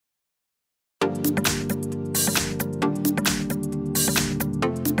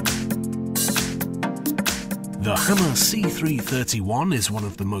The Hammer C331 is one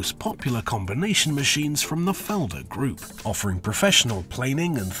of the most popular combination machines from the FELDER Group, offering professional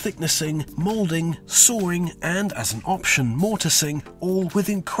planing and thicknessing, moulding, sawing, and as an option mortising, all with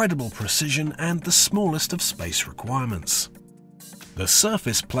incredible precision and the smallest of space requirements. The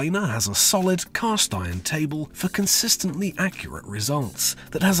surface planer has a solid cast iron table for consistently accurate results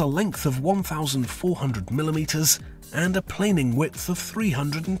that has a length of 1,400 mm and a planing width of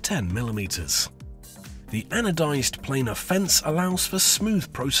 310 mm. The anodized planer fence allows for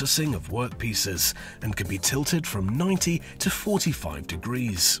smooth processing of workpieces and can be tilted from 90 to 45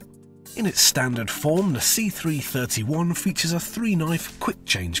 degrees. In its standard form, the C331 features a 3-knife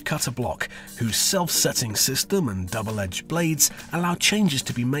quick-change cutter block, whose self-setting system and double-edged blades allow changes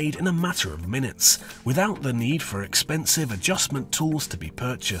to be made in a matter of minutes, without the need for expensive adjustment tools to be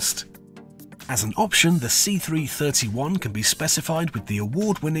purchased. As an option, the C331 can be specified with the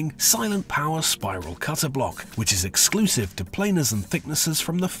award-winning Silent Power Spiral Cutter Block, which is exclusive to planers and thicknessers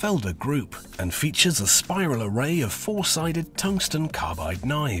from the FELDER Group, and features a spiral array of 4-sided tungsten carbide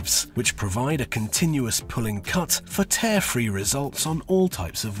knives, which provide a continuous pulling cut for tear-free results on all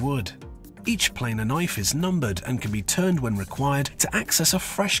types of wood. Each planer knife is numbered and can be turned when required to access a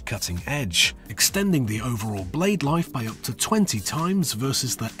fresh cutting edge, extending the overall blade life by up to 20 times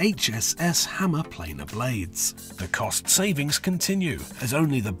versus the HSS hammer planer blades. The cost savings continue, as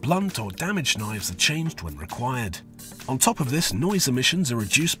only the blunt or damaged knives are changed when required. On top of this, noise emissions are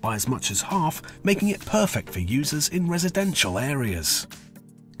reduced by as much as half, making it perfect for users in residential areas.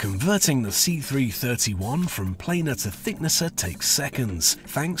 Converting the C331 from planer to thicknesser takes seconds,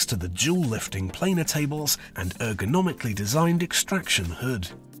 thanks to the dual lifting planer tables and ergonomically designed extraction hood.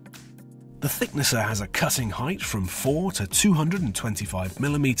 The thicknesser has a cutting height from 4 to 225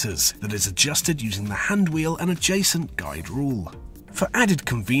 mm that is adjusted using the hand wheel and adjacent guide rule. For added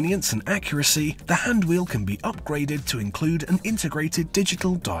convenience and accuracy, the hand wheel can be upgraded to include an integrated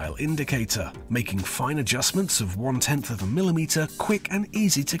digital dial indicator, making fine adjustments of 1/10 of a millimeter quick and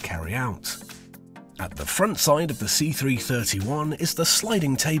easy to carry out. At the front side of the C331 is the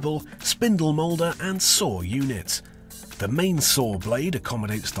sliding table, spindle moulder and saw unit. The main saw blade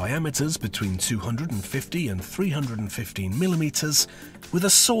accommodates diameters between 250 and 315 mm with a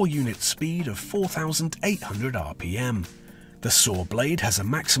saw unit speed of 4,800 RPM. The saw blade has a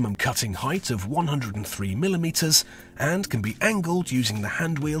maximum cutting height of 103 mm and can be angled using the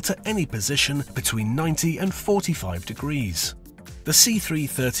hand wheel to any position between 90 and 45 degrees. The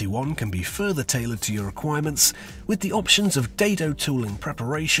C331 can be further tailored to your requirements with the options of dado tooling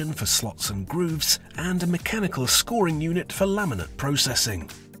preparation for slots and grooves and a mechanical scoring unit for laminate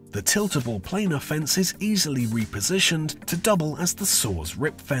processing. The tiltable planer fence is easily repositioned to double as the saw's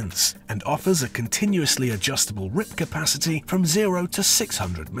rip fence and offers a continuously adjustable rip capacity from 0 to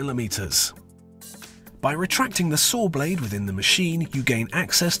 600 mm. By retracting the saw blade within the machine, you gain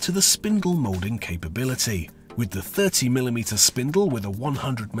access to the spindle moulding capability, with the 30 mm spindle with a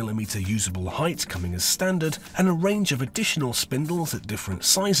 100 mm usable height coming as standard and a range of additional spindles at different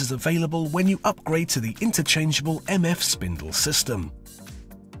sizes available when you upgrade to the interchangeable MF spindle system.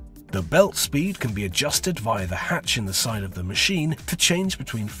 The belt speed can be adjusted via the hatch in the side of the machine to change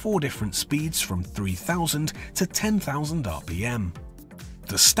between 4 different speeds from 3,000 to 10,000 RPM.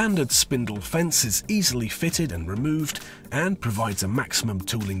 The standard spindle fence is easily fitted and removed and provides a maximum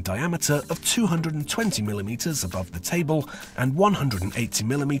tooling diameter of 220 mm above the table and 180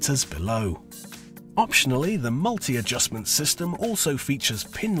 mm below. Optionally, the multi-adjustment system also features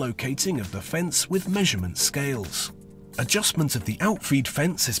pin locating of the fence with measurement scales. Adjustment of the outfeed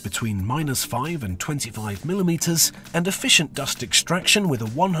fence is between -5 and 25 mm, and efficient dust extraction with a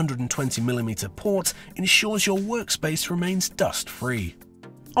 120 mm port ensures your workspace remains dust-free.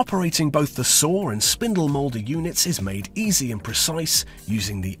 Operating both the saw and spindle moulder units is made easy and precise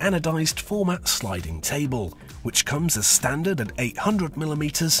using the anodized format sliding table, which comes as standard at 800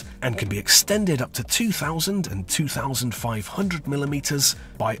 mm and can be extended up to 2,000 and 2,500 mm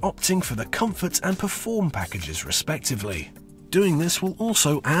by opting for the comfort and perform packages respectively. Doing this will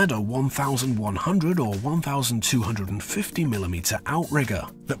also add a 1,100 or 1,250 mm outrigger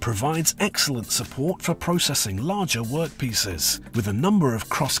that provides excellent support for processing larger workpieces, with a number of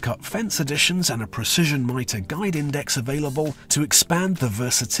cross-cut fence additions and a precision miter guide index available to expand the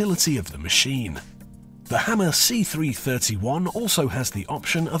versatility of the machine. The Hammer C331 also has the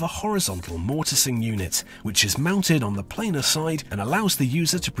option of a horizontal mortising unit, which is mounted on the planer side and allows the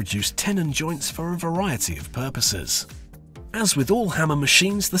user to produce tenon joints for a variety of purposes. As with all hammer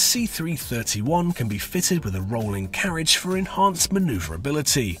machines, the C331 can be fitted with a rolling carriage for enhanced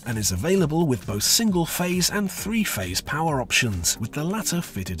maneuverability and is available with both single-phase and 3-phase power options, with the latter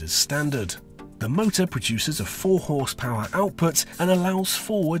fitted as standard. The motor produces a 4 horsepower output and allows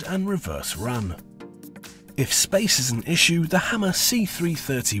forward and reverse run. If space is an issue, the Hammer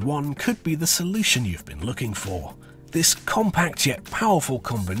C331 could be the solution you've been looking for. This compact yet powerful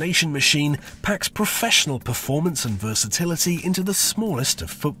combination machine packs professional performance and versatility into the smallest of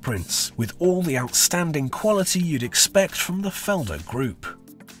footprints, with all the outstanding quality you'd expect from the FELDER Group.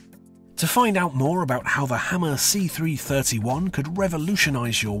 To find out more about how the Hammer C331 could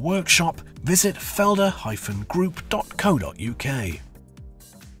revolutionize your workshop, visit felder-group.co.uk.